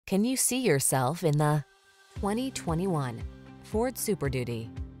Can you see yourself in the 2021 Ford Super Duty?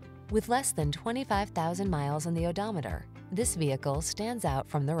 With less than 25,000 miles on the odometer, this vehicle stands out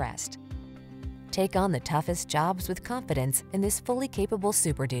from the rest. Take on the toughest jobs with confidence in this fully capable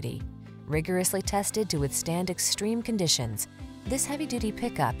Super Duty. Rigorously tested to withstand extreme conditions, this heavy-duty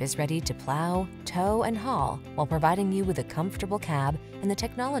pickup is ready to plow, tow, and haul while providing you with a comfortable cab and the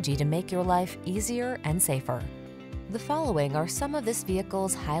technology to make your life easier and safer. The following are some of this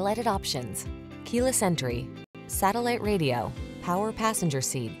vehicle's highlighted options: keyless entry, satellite radio, power passenger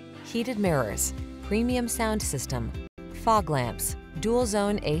seat, heated mirrors, premium sound system, fog lamps, dual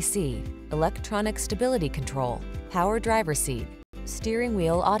zone AC, electronic stability control, power driver seat, steering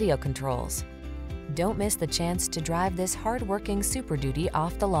wheel audio controls. Don't miss the chance to drive this hard-working Super Duty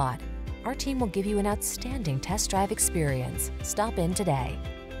off the lot. Our team will give you an outstanding test drive experience. Stop in today.